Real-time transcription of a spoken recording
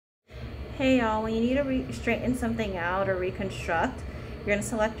Hey y'all, when you need to straighten something out or reconstruct, you're going to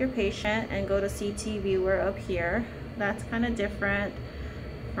select your patient and go to CT Viewer up here. That's kind of different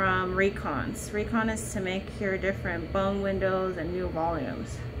from recons. Recon is to make your different bone windows and new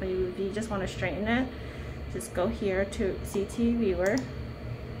volumes. But if you just want to straighten it, just go here to CT Viewer.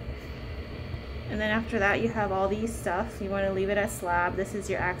 And then after that, you have all these stuff. You want to leave it as slab. This is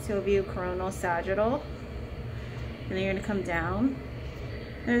your axial view, coronal, sagittal. And then you're going to come down.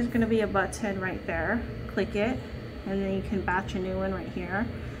 There's going to be a button right there. Click it, and then you can batch a new one right here.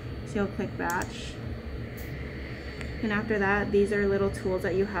 So you'll click batch. And after that, these are little tools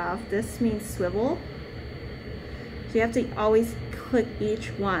that you have. This means swivel. So you have to always click each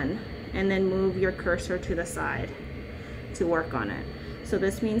one and then move your cursor to the side to work on it. So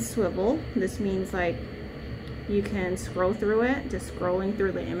this means swivel. This means like you can scroll through it, just scrolling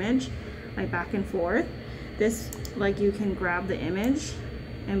through the image, like back and forth. This, like you can grab the image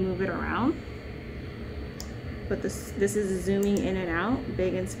and move it around. But this is zooming in and out,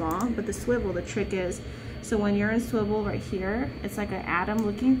 big and small. But the swivel, the trick is, so when you're in swivel right here, it's like an atom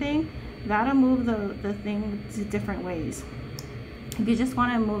looking thing. That'll move the thing to different ways. If you just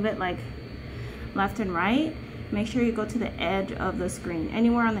want to move it like left and right, make sure you go to the edge of the screen,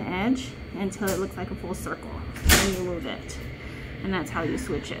 anywhere on the edge until it looks like a full circle. Then you move it. And that's how you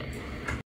switch it.